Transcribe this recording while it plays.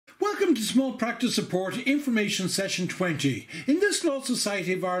Welcome to Small Practice Support Information Session 20. In this Law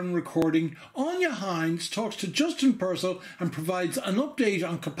Society of Ireland recording, Anya Hines talks to Justin Purcell and provides an update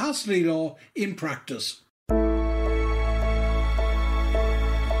on capacity law in practice.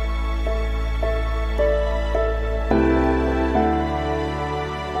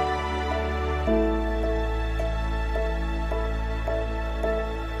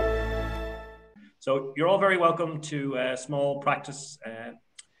 So you're all very welcome to Small Practice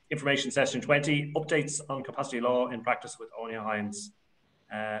Information Session 20, updates on capacity law in practice with Anya Hines.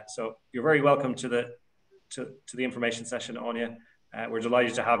 So you're very welcome to the information session, Anya. We're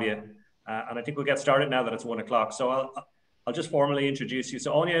delighted to have you. And I think we'll get started now that it's 1 o'clock. So I'll just formally introduce you.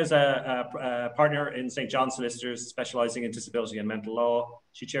 So Anya is a partner in St. John Solicitors, specialising in disability and mental law.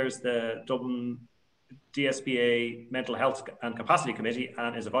 She chairs the Dublin DSBA Mental Health and Capacity Committee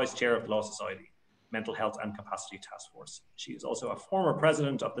and is a vice chair of the Law Society Mental Health and Capacity Task Force. She is also a former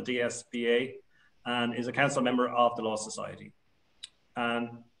president of the DSBA and is a council member of the Law Society.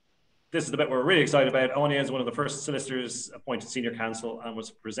 And this is the bit we're really excited about. Anya is one of the first solicitors appointed senior counsel and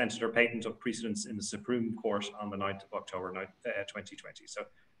was presented her patent of precedence in the Supreme Court on the 9th of October 2020. So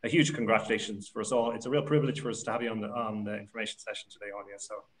a huge congratulations for us all. It's a real privilege for us to have you on the information session today, Anya.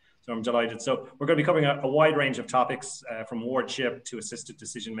 So I'm delighted. So we're going to be covering a wide range of topics from wardship to assisted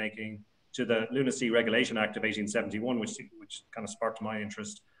decision-making to the Lunacy Regulation Act of 1871, which kind of sparked my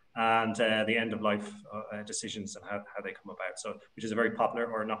interest, and the end of life decisions and how they come about. So, which is a very popular,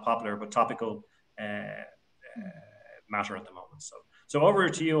 or not popular, but topical matter at the moment. So over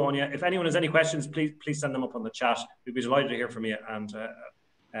to you, Anya. If anyone has any questions, please send them up on the chat. We'd be delighted to hear from you, and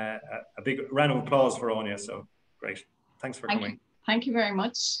a big round of applause for Anya. So great. Thanks for coming. Thank you very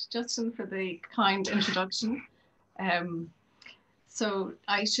much, Justin, for the kind introduction. So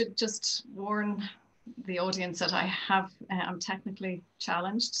I should just warn the audience that I'm technically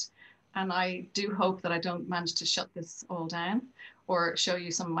challenged, and I do hope that I don't manage to shut this all down or show you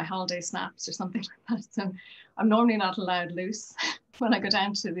some of my holiday snaps or something like that. So I'm normally not allowed loose. When I go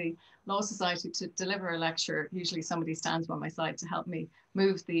down to the Law Society to deliver a lecture, usually somebody stands by my side to help me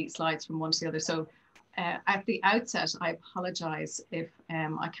move the slides from one to the other. So at the outset, I apologize if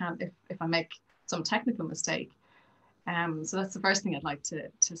I make some technical mistake. So that's the first thing I'd like to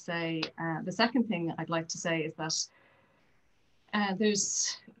say. The second thing I'd like to say is that there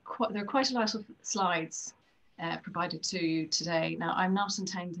are quite a lot of slides provided to you today. Now, I'm not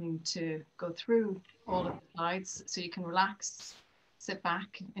intending to go through all of the slides, so you can relax, sit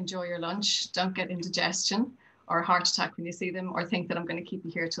back, enjoy your lunch, don't get indigestion or a heart attack when you see them, or think that I'm going to keep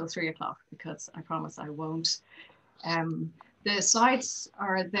you here till 3 o'clock, because I promise I won't. The slides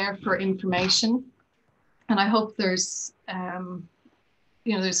are there for information. And I hope there's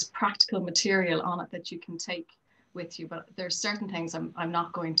practical material on it that you can take with you. But there's certain things I'm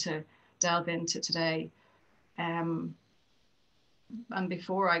not going to delve into today. And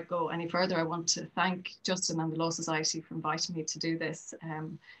before I go any further, I want to thank Justin and the Law Society for inviting me to do this.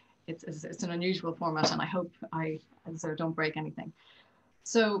 It's an unusual format, and I hope I don't break anything.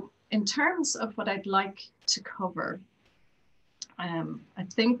 So in terms of what I'd like to cover, I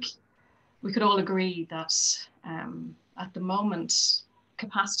think we could all agree that at the moment,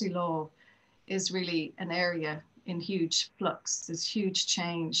 capacity law is really an area in huge flux. There's huge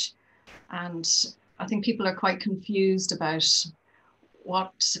change. And I think people are quite confused about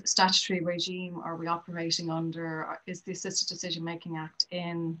what statutory regime are we operating under? Is the Assisted Decision Making Act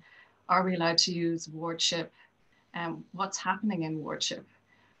in? Are we allowed to use wardship? What's happening in wardship?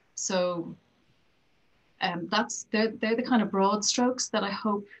 So they're the kind of broad strokes that I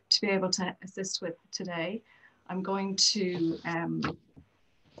hope to be able to assist with today. I'm going to,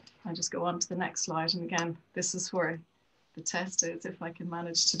 I'll just go on to the next slide. And again, this is where the test is, if I can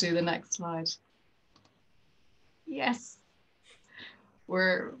manage to do the next slide. Yes,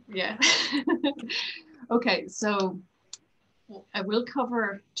 yeah. Okay, so I will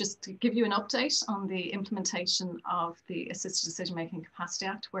cover, just to give you an update on the implementation of the Assisted Decision Making Capacity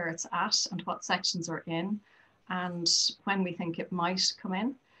Act, where it's at and what sections are in and when we think it might come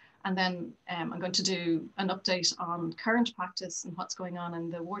in. And then I'm going to do an update on current practice and what's going on in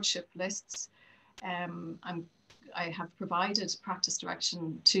the wardship lists. I have provided practice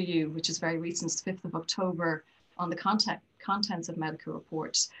direction to you, which is very recent, 5th of October, on the contents of medical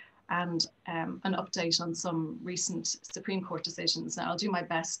reports, and an update on some recent Supreme Court decisions. Now, I'll do my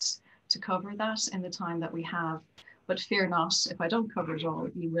best to cover that in the time that we have, but fear not, if I don't cover it all,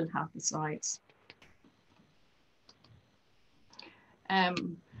 you will have the slides. I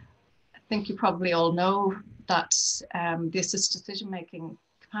think you probably all know that the Assisted Decision Making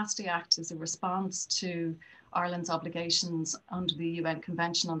Capacity Act is a response to Ireland's obligations under the UN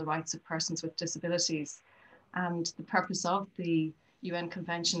Convention on the Rights of Persons with Disabilities. And the purpose of the UN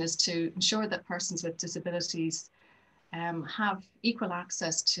Convention is to ensure that persons with disabilities have equal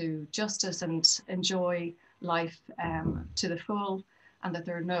access to justice and enjoy life to the full, and that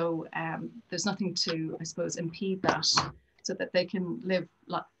there's nothing to, I suppose, impede that, so that they can live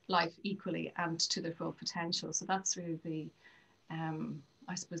life equally and to their full potential. So that's really the,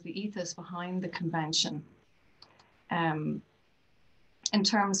 I suppose, the ethos behind the convention. In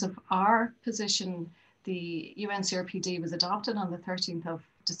terms of our position, the UN CRPD was adopted on the 13th of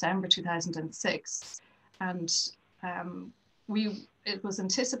December 2006, and it was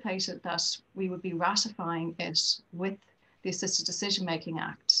anticipated that we would be ratifying it with the Assisted Decision Making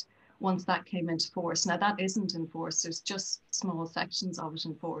Act once that came into force. Now that isn't in force, there's just small sections of it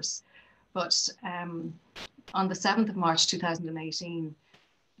in force. But on the 7th of March 2018,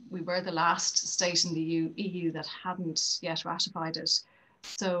 we were the last state in the EU that hadn't yet ratified it.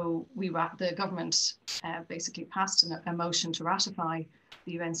 So the government basically passed a motion to ratify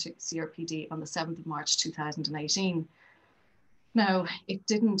the UN CRPD on the 7th of March 2018. Now, it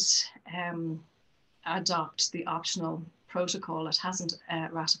didn't adopt the optional protocol. It hasn't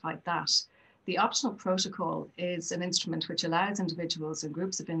ratified that. The optional protocol is an instrument which allows individuals and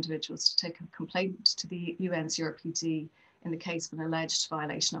groups of individuals to take a complaint to the UN CRPD in the case of an alleged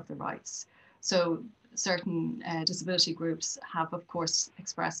violation of their rights. So certain disability groups have, of course,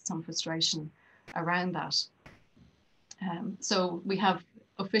 expressed some frustration around that. So we have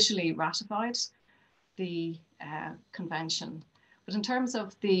officially ratified the convention. But in terms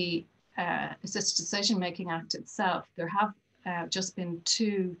of the Assisted Decision Making Act itself, there have just been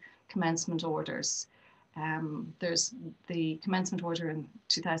 2 commencement orders. There's the commencement order in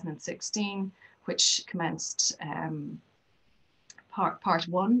 2016, which commenced part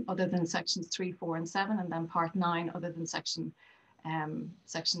 1 other than sections 3, 4 and 7, and then part 9 other than sections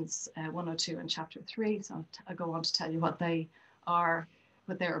 102 and chapter 3. So I'll go on to tell you what they are,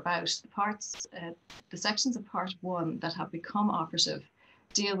 what they're about. The sections of part 1 that have become operative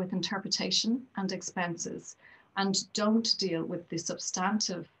deal with interpretation and expenses and don't deal with the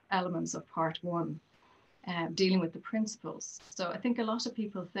substantive elements of part 1, dealing with the principles. So I think a lot of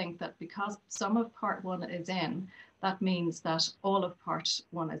people think that because some of part 1 is in, that means that all of part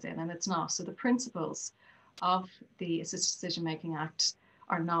 1 is in, and it's not. So the principles of the Assisted Decision Making Act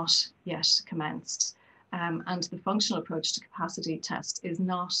are not yet commenced. And the functional approach to capacity test is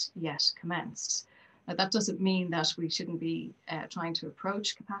not yet commenced. Now, that doesn't mean that we shouldn't be trying to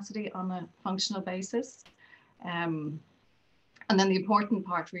approach capacity on a functional basis. And then the important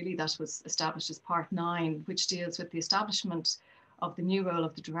part really that was established is part 9, which deals with the establishment of the new role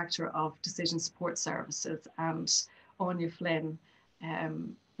of the Director of Decision Support Services. And Anya Flynn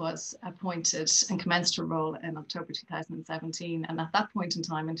was appointed and commenced her role in October 2017. And at that point in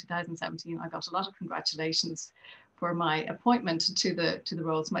time, in 2017, I got a lot of congratulations for my appointment to the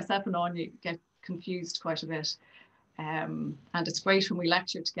roles. Myself and Anya get confused quite a bit. And it's great when we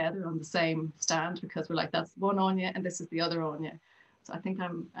lecture together on the same stand, because we're like, that's one Anya and this is the other Anya. So I think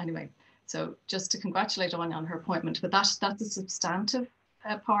anyway, so just to congratulate Anya on her appointment, but that's a substantive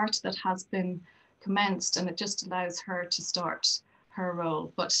part that has been commenced, and it just allows her to start her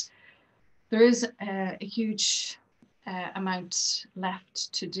role. But there is a huge amount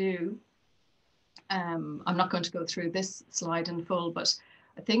left to do. I'm not going to go through this slide in full, but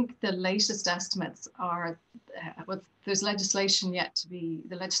I think the latest estimates are, there's legislation yet to be,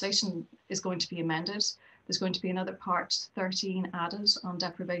 the legislation is going to be amended. There's going to be another part 13 added on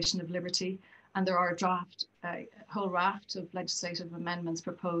deprivation of liberty. And there are a whole raft of legislative amendments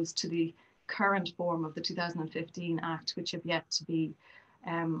proposed to the current form of the 2015 Act, which have yet to be,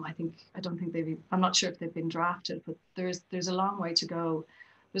 I'm not sure if they've been drafted, but there's a long way to go.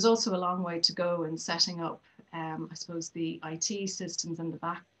 There's also a long way to go in setting up, I suppose, the IT systems and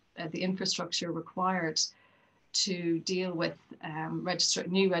the infrastructure required to deal with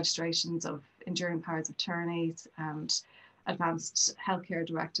new registrations of enduring powers of attorneys and advanced healthcare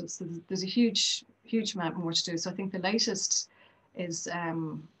directives. So there's a huge amount more to do. So I think the latest is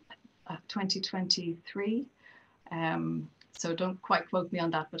 2023. So don't quite quote me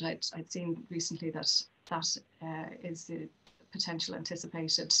on that, but I'd seen recently that is the potential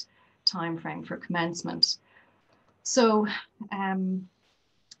anticipated time frame for commencement. So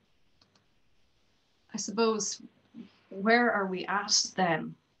I suppose, where are we at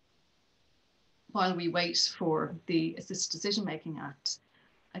then while we wait for the Assisted Decision Making Act?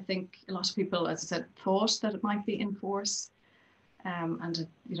 I think a lot of people, as I said, thought that it might be in force, and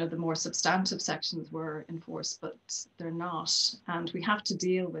the more substantive sections were in force, but they're not. And we have to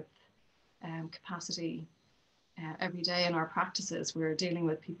deal with capacity every day in our practices. We're dealing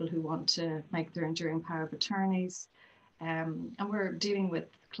with people who want to make their enduring power of attorneys, and we're dealing with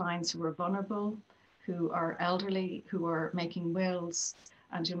clients who are vulnerable, who are elderly, who are making wills,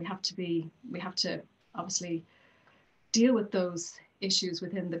 and we have to obviously deal with those issues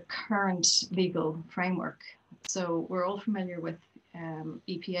within the current legal framework. So we're all familiar with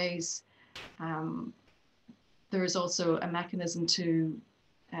EPAs. There is also a mechanism to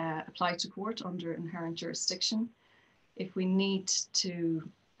apply to court under inherent jurisdiction if we need to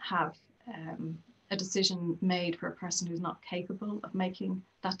have a decision made for a person who's not capable of making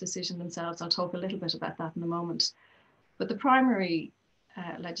that decision themselves. I'll talk a little bit about that in a moment. But the primary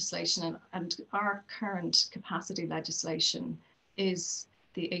legislation and our current capacity legislation is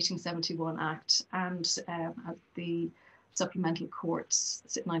the 1871 Act and the Supplemental Courts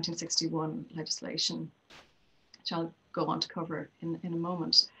 1961 legislation, which I'll go on to cover in a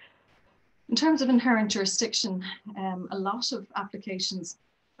moment. In terms of inherent jurisdiction, a lot of applications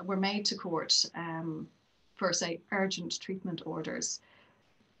were made to court for, say, urgent treatment orders.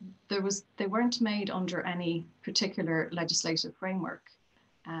 They weren't made under any particular legislative framework,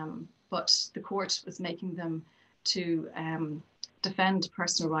 but the court was making them to defend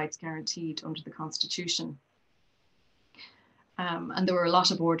personal rights guaranteed under the Constitution. And there were a lot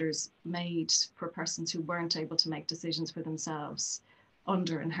of orders made for persons who weren't able to make decisions for themselves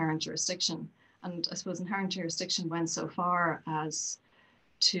under inherent jurisdiction. And I suppose inherent jurisdiction went so far as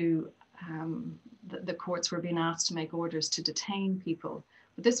to the courts were being asked to make orders to detain people.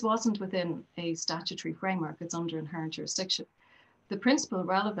 But this wasn't within a statutory framework, it's under inherent jurisdiction. The principles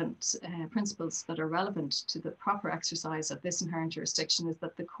that are relevant to the proper exercise of this inherent jurisdiction is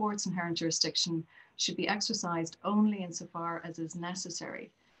that the court's inherent jurisdiction should be exercised only insofar as is necessary,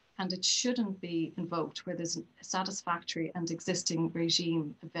 and it shouldn't be invoked where there's a satisfactory and existing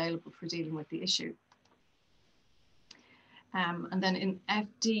regime available for dealing with the issue. And then in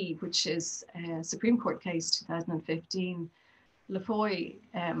FD, which is a Supreme Court case 2015, Lafoy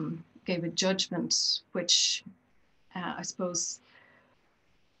gave a judgment which I suppose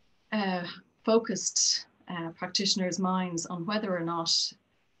focused practitioners' minds on whether or not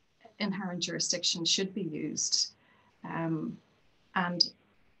inherent jurisdiction should be used. And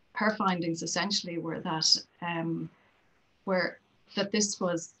her findings essentially were that this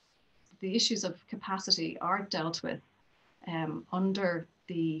was the issues of capacity are dealt with under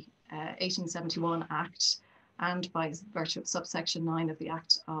the 1871 Act and by virtue of subsection 9 of the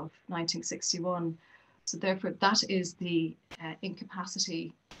Act of 1961. So therefore, that is the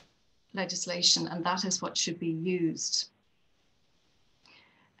incapacity legislation, and that is what should be used.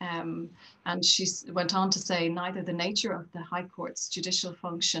 And she went on to say, neither the nature of the High Court's judicial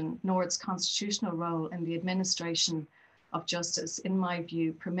function nor its constitutional role in the administration of justice, in my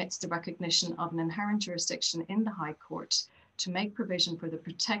view, permits the recognition of an inherent jurisdiction in the High Court to make provision for the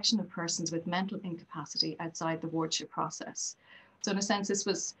protection of persons with mental incapacity outside the wardship process. So in a sense, this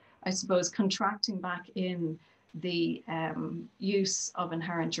was, I suppose, contracting back in the use of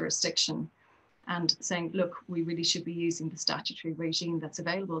inherent jurisdiction and saying, look, we really should be using the statutory regime that's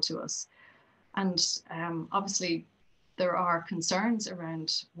available to us. And obviously, there are concerns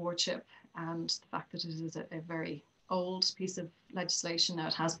around wardship and the fact that it is a very old piece of legislation. Now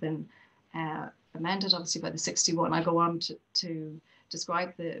it has been amended, obviously, by the 61. I go on to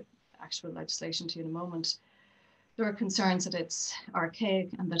describe the actual legislation to you in a moment. There are concerns that it's archaic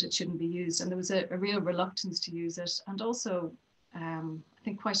and that it shouldn't be used. And there was a real reluctance to use it. And also, I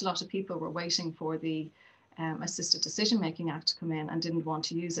think quite a lot of people were waiting for the Assisted Decision-Making Act to come in and didn't want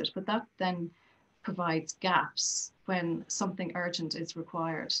to use it. But that then provides gaps when something urgent is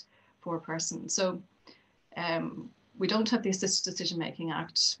required for a person. So we don't have the Assisted Decision-Making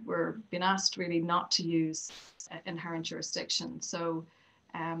Act. We're being asked really not to use inherent jurisdiction. So,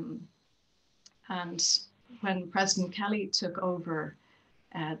 and when President Kelly took over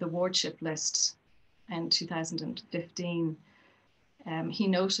the wardship list in 2015, he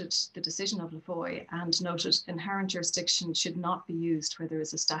noted the decision of Lafoy and noted inherent jurisdiction should not be used where there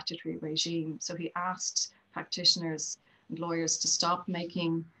is a statutory regime. So he asked practitioners and lawyers to stop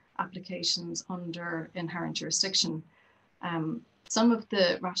making applications under inherent jurisdiction. Some of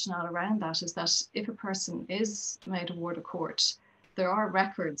the rationale around that is that if a person is made a ward of court, there are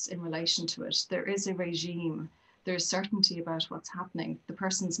records in relation to it. There is a regime. There's certainty about what's happening. The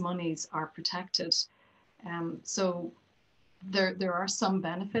person's monies are protected. So there are some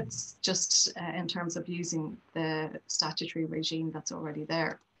benefits just in terms of using the statutory regime that's already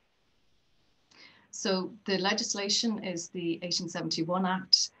there. So the legislation is the 1871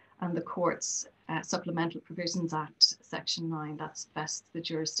 Act and the Court's Supplemental Provisions Act, Section 9, that's vests the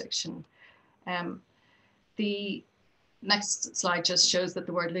jurisdiction. The The next slide just shows that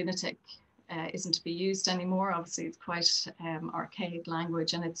the word lunatic isn't to be used anymore. Obviously, it's quite archaic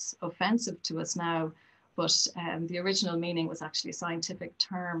language and it's offensive to us now, but the original meaning was actually a scientific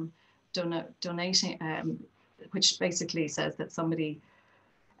term, donating, which basically says that somebody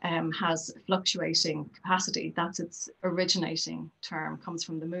has fluctuating capacity. That's its originating term, comes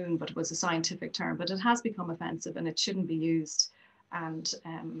from the moon, but it was a scientific term, but it has become offensive and it shouldn't be used. And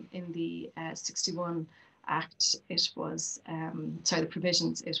in the 61 Act, it was, the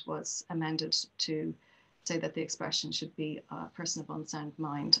provisions, it was amended to say that the expression should be a person of unsound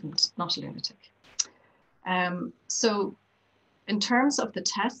mind and not a lunatic. So in terms of the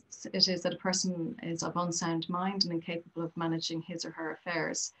tests, it is that a person is of unsound mind and incapable of managing his or her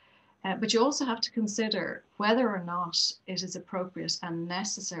affairs. But you also have to consider whether or not it is appropriate and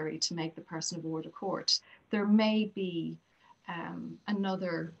necessary to make the person a ward of court. There may be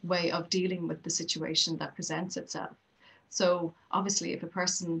another way of dealing with the situation that presents itself. So obviously, if a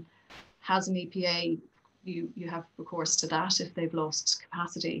person has an EPA, you have recourse to that if they've lost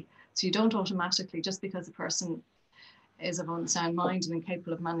capacity. So you don't automatically, just because a person is of unsound mind and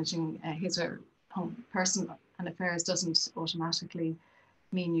incapable of managing his or her person and affairs, doesn't automatically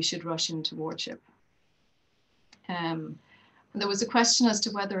mean you should rush into wardship. There was a question as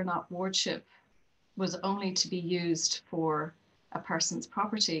to whether or not wardship was only to be used for a person's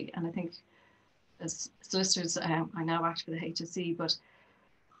property. And I think as solicitors, I now act for the HSE, but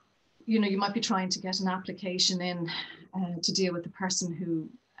you might be trying to get an application in to deal with the person who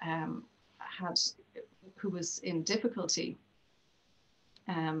was in difficulty,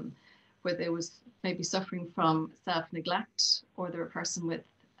 where they was maybe suffering from self-neglect, or they're a person with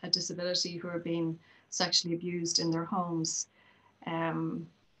a disability who are being sexually abused in their homes.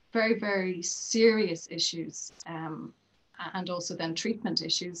 Very, very serious issues, and also then treatment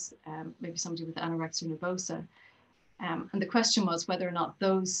issues, maybe somebody with anorexia nervosa. And the question was whether or not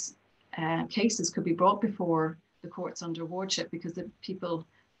those cases could be brought before the courts under wardship, because the people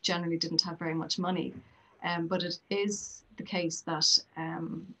generally didn't have very much money. But it is the case that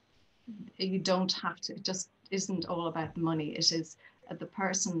you don't have to, it just isn't all about the money. It is the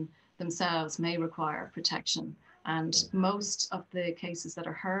person themselves may require protection. And most of the cases that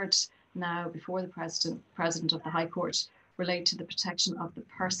are heard now before the President of the High Court relate to the protection of the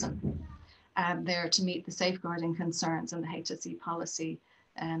person. They're to meet the safeguarding concerns and the HSE policy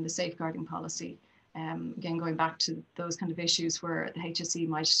and the safeguarding policy. Again, going back to those kind of issues where the HSE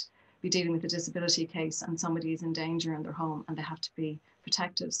might be dealing with a disability case and somebody is in danger in their home and they have to be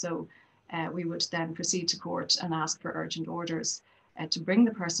protective. So we would then proceed to court and ask for urgent orders to bring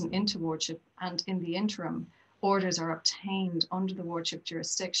the person into wardship. And in the interim, orders are obtained under the wardship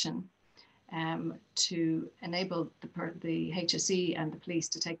jurisdiction to enable the HSE and the police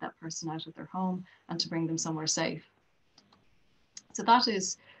to take that person out of their home and to bring them somewhere safe. So that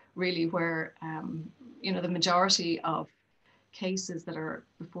is really where, the majority of cases that are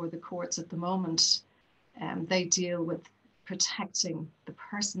before the courts at the moment, they deal with protecting the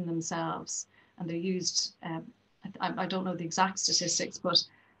person themselves. And they're used, I don't know the exact statistics, but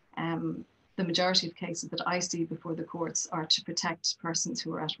the majority of cases that I see before the courts are to protect persons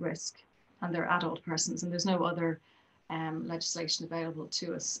who are at risk, and they're adult persons. And there's no other legislation available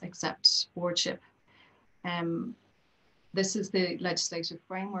to us except wardship. This is the legislative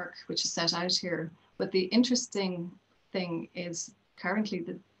framework which is set out here. But the interesting thing is currently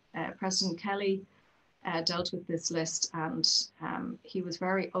that President Kelly dealt with this list, and he was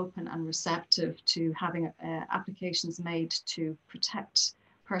very open and receptive to having applications made to protect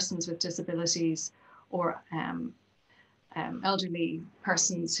persons with disabilities or elderly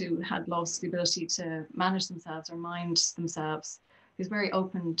persons who had lost the ability to manage themselves or mind themselves. He was very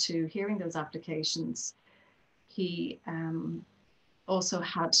open to hearing those applications. He also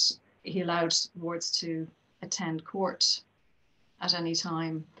allowed wards to attend court at any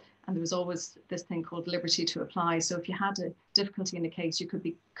time. And there was always this thing called liberty to apply. So if you had a difficulty in a case, you could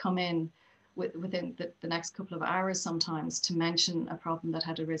come in within the next couple of hours sometimes to mention a problem that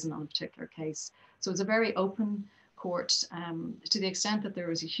had arisen on a particular case. So it's a very open court, to the extent that there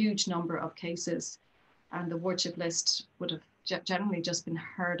was a huge number of cases, and the wardship list would have generally just been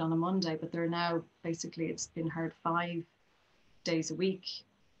heard on a Monday, but they're now basically, it's been heard 5 days a week.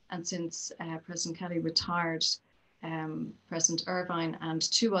 And since President Kelly retired, President Irvine and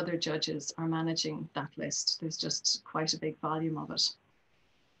 2 other judges are managing that list. There's just quite a big volume of it.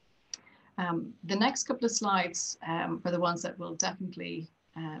 The next couple of slides are the ones that will definitely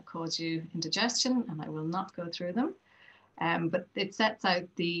cause you indigestion, and I will not go through them. But it sets out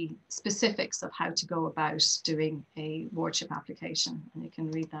the specifics of how to go about doing a wardship application, and you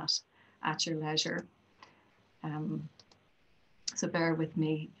can read that at your leisure. So bear with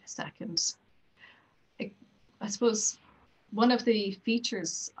me a second. I suppose one of the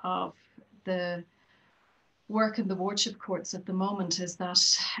features of the work in the wardship courts at the moment is that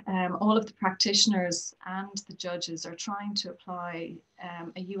all of the practitioners and the judges are trying to apply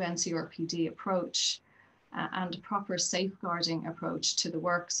a UNCRPD approach and a proper safeguarding approach to the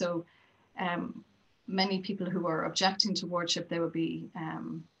work. So many people who are objecting to wardship, they will be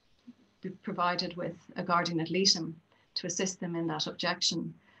provided with a guardian ad litem to assist them in that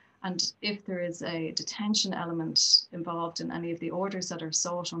objection. And if there is a detention element involved in any of the orders that are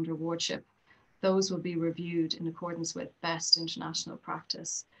sought under wardship, those will be reviewed in accordance with best international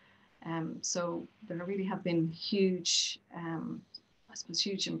practice. So there really have been huge, I suppose,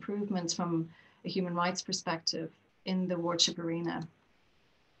 huge improvements from a human rights perspective in the wardship arena.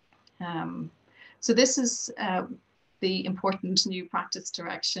 So this is the important new practice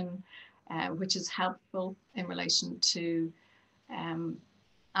direction, which is helpful in relation to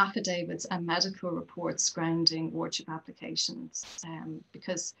affidavits and medical reports grounding wardship applications,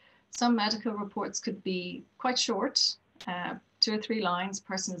 because some medical reports could be quite short, 2 or 3 lines,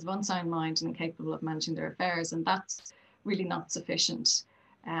 person is of unsound mind and incapable of managing their affairs, and that's really not sufficient.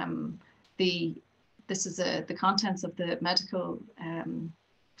 The contents of the medical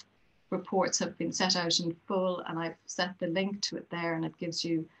reports have been set out in full, and I've set the link to it there, and it gives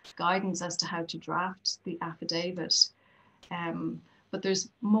you guidance as to how to draft the affidavit. But there's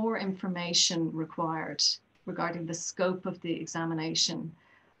more information required regarding the scope of the examination.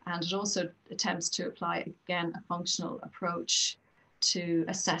 And it also attempts to apply, again, a functional approach to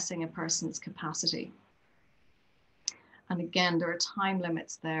assessing a person's capacity. And again, there are time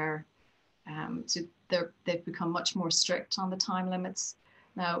limits there. So they've become much more strict on the time limits.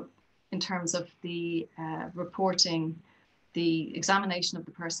 Now, in terms of the reporting, the examination of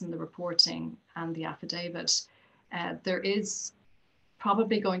the person, the reporting, and the affidavit, there is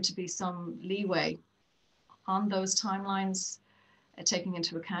probably going to be some leeway on those timelines, taking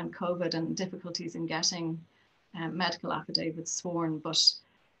into account COVID and difficulties in getting medical affidavits sworn. But,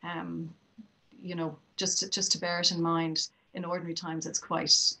 you know, just to bear it in mind, in ordinary times, it's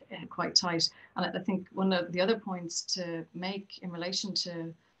quite tight. And I think one of the other points to make in relation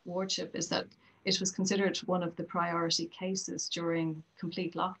to wardship is that it was considered one of the priority cases during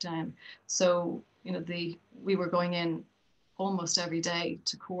complete lockdown. So, you know, we were going in almost every day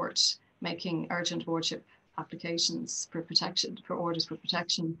to court, making urgent wardship applications for protection, for orders for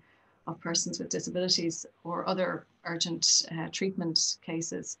protection of persons with disabilities or other urgent treatment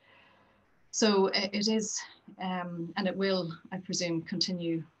cases. So it is, and it will, I presume,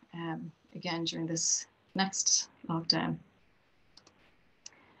 continue again during this next lockdown.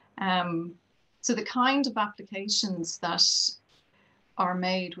 So the kind of applications that are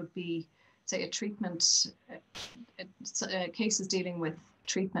made would be, say, a treatment, cases dealing with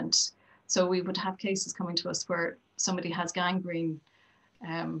treatment. So we would have cases coming to us where somebody has gangrene.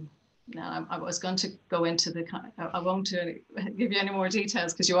 Now, I was going to go into I won't give you any more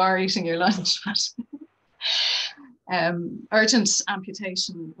details because you are eating your lunch, but urgent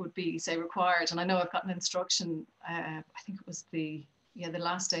amputation would be, say, required. And I know I've got an instruction, I think it was the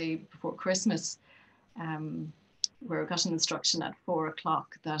last day before Christmas, where I got an instruction at 4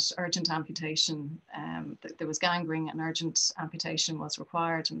 o'clock that urgent amputation, that there was gangrene and urgent amputation was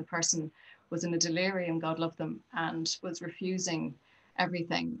required, and the person was in a delirium, God love them, and was refusing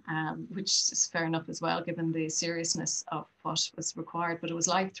everything, which is fair enough as well, given the seriousness of what was required, but it was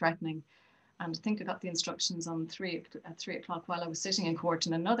life-threatening. And I think I got the instructions on at 3 o'clock while I was sitting in court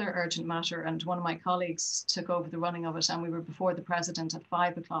in another urgent matter, and one of my colleagues took over the running of it, and we were before the president at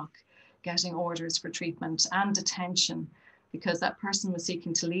 5 o'clock getting orders for treatment and detention because that person was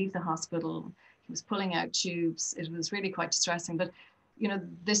seeking to leave the hospital. He was pulling out tubes. It was really quite distressing. But, you know,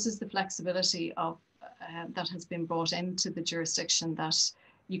 this is the flexibility of that has been brought into the jurisdiction, that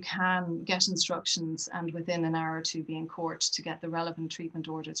you can get instructions and within an hour or two be in court to get the relevant treatment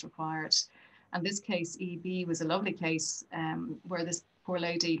orders required. And this case, EB, was a lovely case where this poor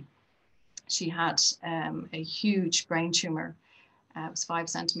lady, she had a huge brain tumor. It was 5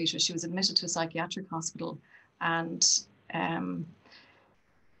 centimeters. She was admitted to a psychiatric hospital, and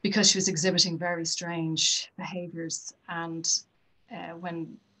because she was exhibiting very strange behaviors, and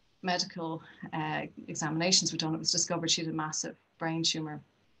when medical examinations were done, it was discovered she had a massive brain tumor,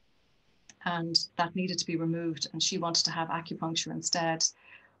 and that needed to be removed, and she wanted to have acupuncture instead.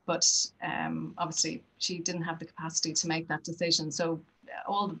 But obviously she didn't have the capacity to make that decision. So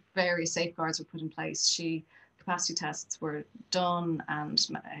all the various safeguards were put in place. Capacity tests were done, and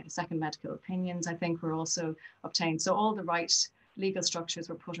second medical opinions, I think, were also obtained. So all the right legal structures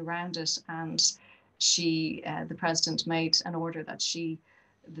were put around it, and the president made an order that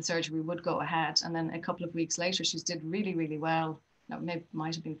the surgery would go ahead. And then a couple of weeks later, she did really, really well. No, maybe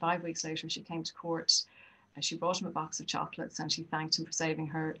might have been 5 weeks later, she came to court. She brought him a box of chocolates and she thanked him for saving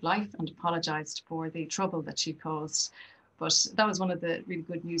her life and apologized for the trouble that she caused. But that was one of the really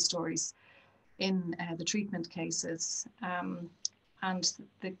good news stories in the treatment cases. And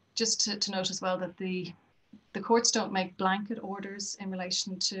just to note as well that the courts don't make blanket orders in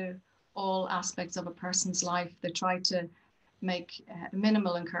relation to all aspects of a person's life. They try to make a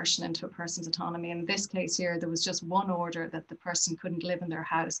minimal incursion into a person's autonomy. In this case here, there was just one order that the person couldn't live in their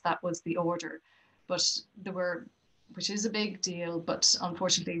house. That was the order. But which is a big deal, but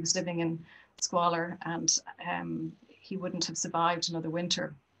unfortunately he was living in squalor and he wouldn't have survived another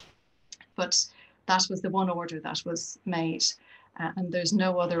winter. But that was the one order that was made, and there's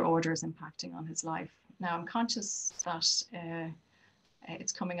no other orders impacting on his life. Now I'm conscious that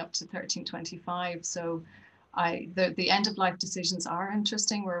it's coming up to 1325, so the end of life decisions are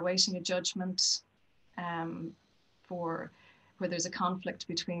interesting. We're awaiting a judgment for where there's a conflict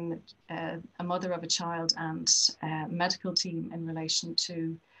between a mother of a child and a medical team in relation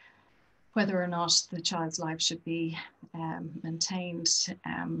to whether or not the child's life should be maintained.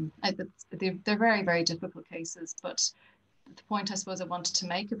 They're very, very difficult cases, but the point I suppose I wanted to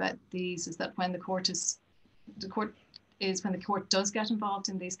make about these is that when the court does get involved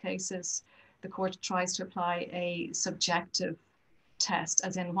in these cases, the court tries to apply a subjective test,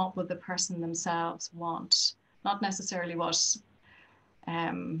 as in what would the person themselves want, not necessarily what,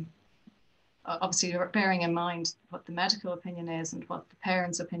 obviously bearing in mind what the medical opinion is and what the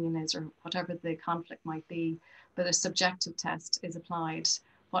parent's opinion is, or whatever the conflict might be, but a subjective test is applied.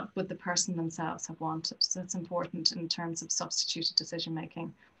 What would the person themselves have wanted? So it's important in terms of substituted decision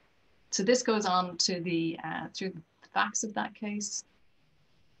making. So this goes on to through the facts of that case,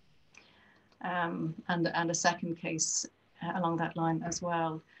 and a second case along that line as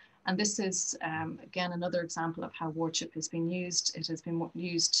well. And this is, again, another example of how wardship has been used. It has been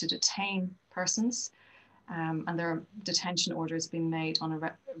used to detain persons, and there are detention orders being made on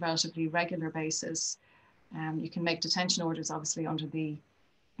a relatively regular basis. You can make detention orders, obviously, under the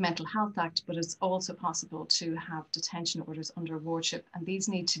Mental Health Act, but it's also possible to have detention orders under wardship. And these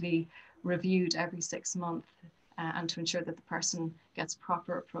need to be reviewed every 6 months and to ensure that the person gets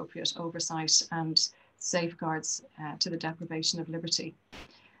proper, appropriate oversight and safeguards to the deprivation of liberty.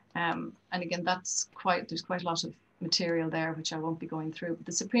 And again, there's quite a lot of material there, which I won't be going through, but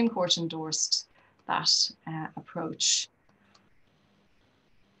the Supreme Court endorsed that approach.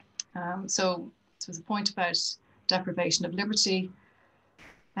 So this was a point about deprivation of liberty.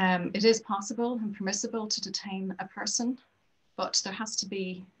 It is possible and permissible to detain a person, but there has to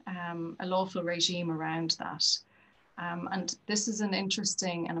be a lawful regime around that. And this is an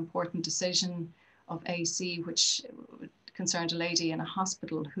interesting and important decision of AC, which concerned a lady in a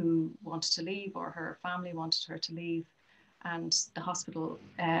hospital who wanted to leave, or her family wanted her to leave, and the hospital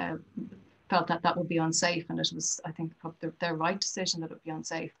felt that that would be unsafe, and it was, I think, their right decision that it would be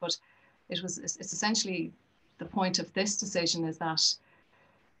unsafe. But it's essentially the point of this decision is that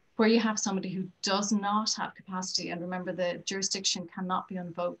where you have somebody who does not have capacity, and remember the jurisdiction cannot be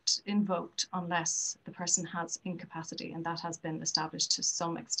invoked unless the person has incapacity, and that has been established to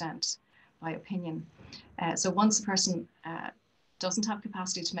some extent by opinion. So once a person doesn't have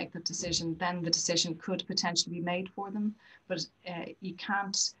capacity to make that decision, then the decision could potentially be made for them, but you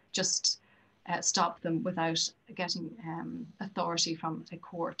can't just stop them without getting authority from a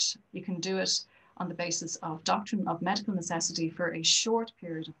court. You can do it on the basis of doctrine of medical necessity for a short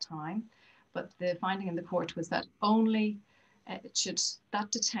period of time, but the finding in the court was that only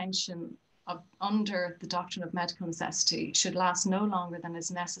that detention under the doctrine of medical necessity should last no longer than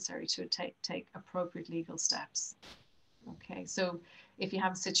is necessary to take appropriate legal steps. Okay, so if you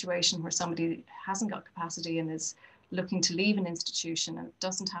have a situation where somebody hasn't got capacity and is looking to leave an institution, and it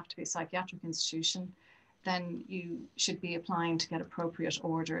doesn't have to be a psychiatric institution, then you should be applying to get appropriate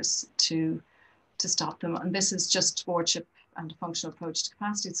orders to stop them. And this is just wardship and a functional approach to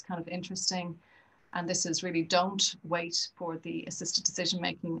capacity. It's kind of interesting. And this is really, don't wait for the Assisted Decision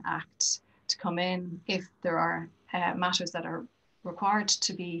Making Act to come in. If there are matters that are required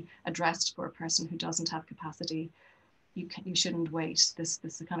to be addressed for a person who doesn't have capacity, you shouldn't wait. This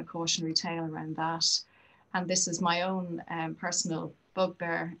is a kind of cautionary tale around that. And this is my own personal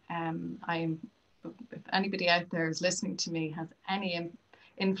bugbear. If anybody out there is listening to me has any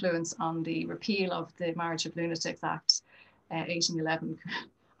influence on the repeal of the Marriage of Lunatics Act 1811,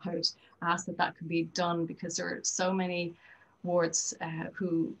 I would ask that could be done, because there are so many wards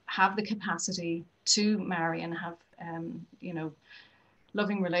who have the capacity to marry and have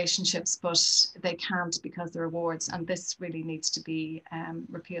loving relationships, but they can't because they're awards. And this really needs to be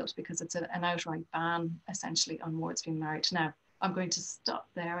repealed, because it's an outright ban, essentially, on wards being married. Now, I'm going to stop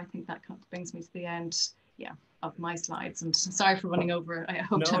there. I think that brings me to the end, of my slides. And sorry for running over. I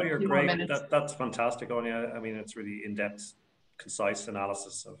hope to have you're a few great. more minutes. That's fantastic, Áine. I mean, it's really in-depth, concise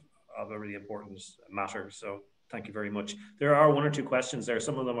analysis of a really important matter. So thank you very much. There are one or two questions there.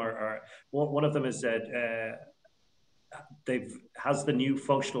 Some of them are one of them is that has the new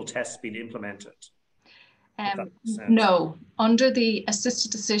functional test been implemented? No, under the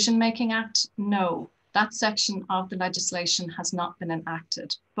Assisted Decision Making Act, no. That section of the legislation has not been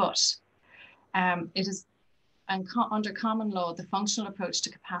enacted, but it is, and under common law, the functional approach to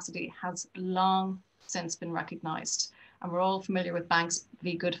capacity has long since been recognised. And we're all familiar with Banks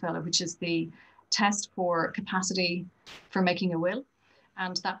v. Goodfellow, which is the test for capacity for making a will.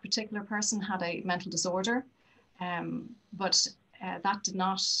 And that particular person had a mental disorder, but that did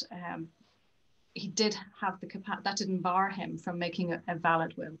not, he did have the capacity, that didn't bar him from making a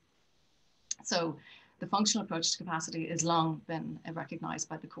valid will. So the functional approach to capacity has long been recognised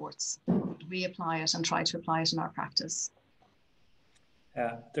by the courts. We apply it and try to apply it in our practice.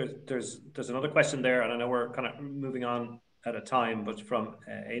 There's another question there, and I know we're kind of moving on at a time, but from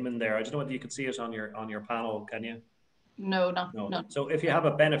Eamon there. I don't know whether you can see it on your panel, can you? No. So if you have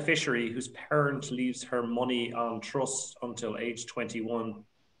a beneficiary whose parent leaves her money on trust until age 21,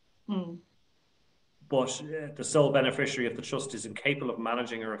 but the sole beneficiary of the trust is incapable of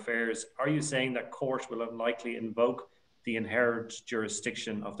managing her affairs, are you saying that court will unlikely invoke the inherent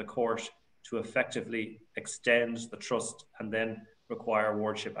jurisdiction of the court to effectively extend the trust and then require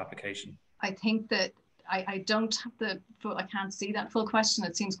wardship application? I think that I don't have the full, I can't see that full question.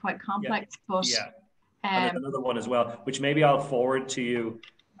 It seems quite complex, but and there's another one as well, which maybe I'll forward to you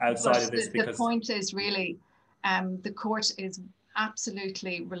outside of this. The point is really, the court is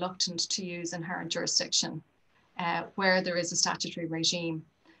absolutely reluctant to use inherent jurisdiction where there is a statutory regime.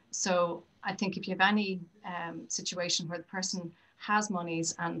 So I think if you have any situation where the person has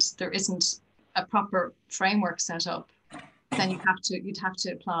monies and there isn't a proper framework set up, then you'd have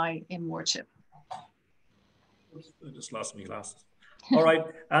to apply in wardship. I just lost my glasses. All right,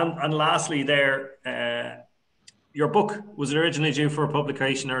 and lastly, there, your book was originally due for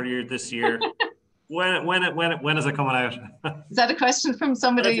publication earlier this year. When is it coming out? Is that a question from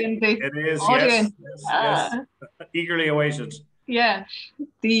somebody in the audience? Yes. Eagerly awaited. Yeah,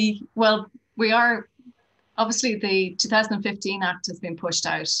 we are, obviously the 2015 Act has been pushed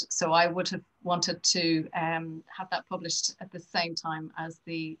out, so I would have wanted to have that published at the same time as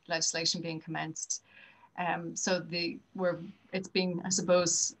the legislation being commenced. So it's been, I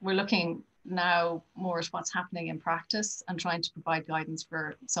suppose, we're looking now more at what's happening in practice and trying to provide guidance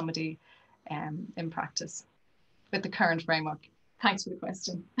for somebody in practice with the current framework. Thanks for the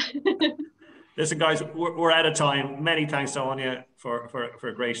question. Listen, guys, we're out of time. Many thanks to Áine for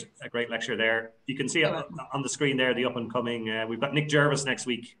a great lecture there. You can see on the screen there the up and coming. We've got Nick Jervis next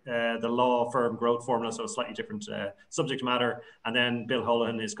week, the law firm Growth Formula, so a slightly different subject matter. And then Bill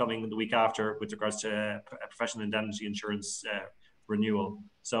Holohan is coming the week after with regards to professional indemnity insurance renewal.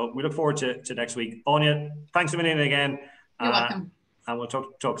 So we look forward to next week. Áine, thanks a million again. You're welcome. And we'll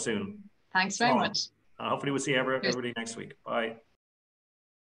talk soon. Thanks very much. Hopefully we'll see everybody next week. Bye.